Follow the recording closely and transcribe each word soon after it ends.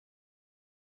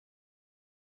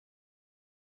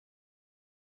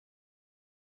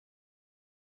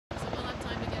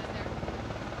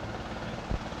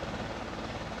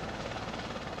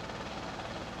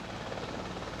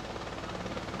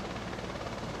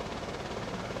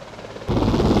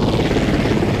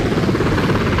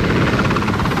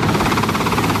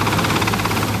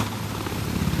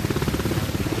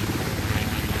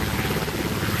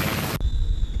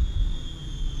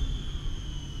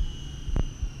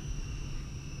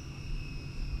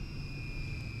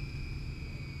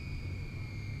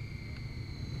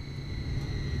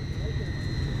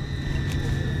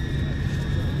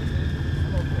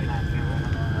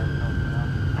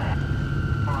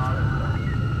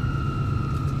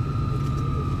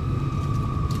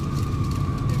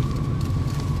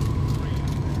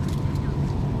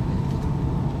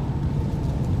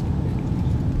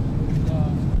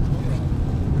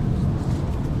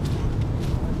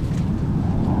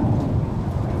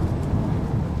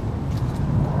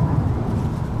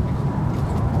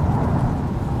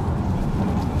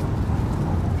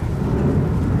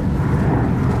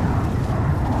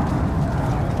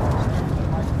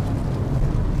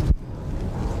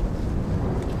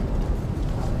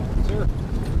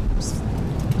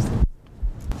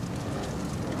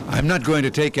I'm not going to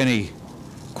take any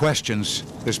questions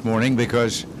this morning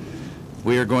because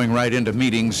we are going right into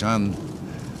meetings on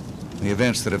the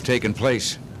events that have taken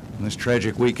place in this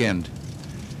tragic weekend.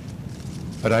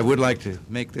 But I would like to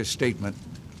make this statement.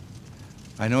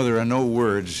 I know there are no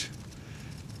words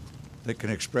that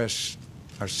can express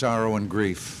our sorrow and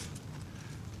grief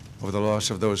over the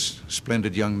loss of those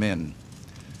splendid young men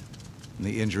and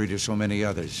the injury to so many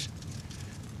others.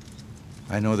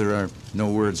 I know there are no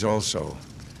words also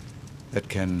that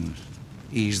can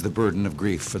ease the burden of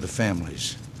grief for the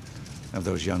families of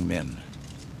those young men.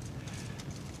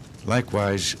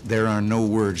 Likewise, there are no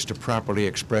words to properly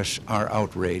express our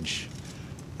outrage,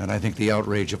 and I think the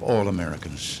outrage of all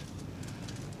Americans,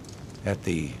 at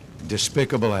the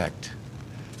despicable act,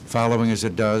 following as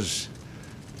it does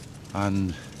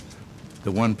on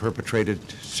the one perpetrated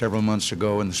several months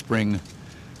ago in the spring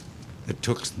that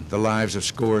took the lives of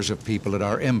scores of people at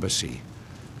our embassy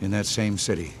in that same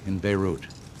city, in Beirut.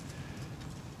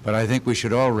 But I think we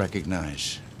should all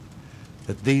recognize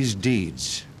that these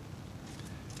deeds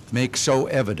make so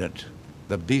evident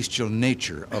the bestial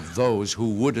nature of those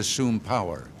who would assume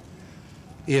power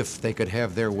if they could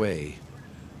have their way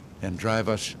and drive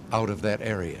us out of that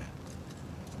area,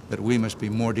 that we must be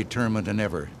more determined than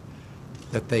ever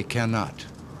that they cannot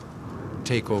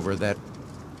take over that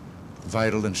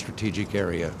vital and strategic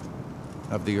area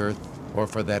of the earth, or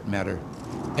for that matter,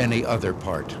 any other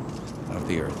part of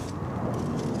the earth.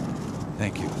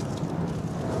 Thank you.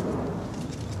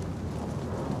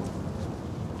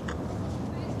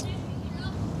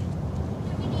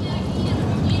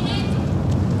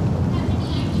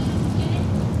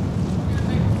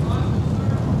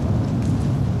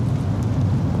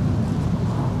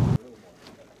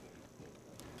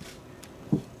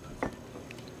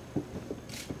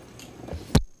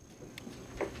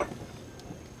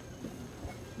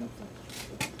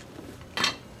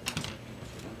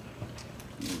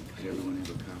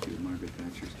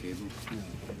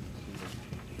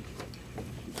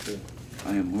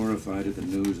 I am horrified at the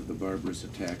news of the barbarous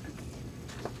attack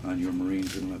on your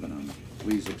Marines in Lebanon.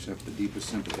 Please accept the deepest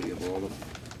sympathy of all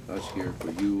of us here for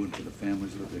you and for the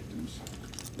families of the victims.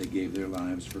 They gave their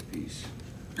lives for peace.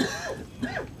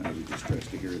 I was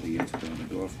distressed to hear of the incident on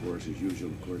the golf course. As usual,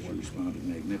 of course, you responded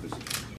magnificently.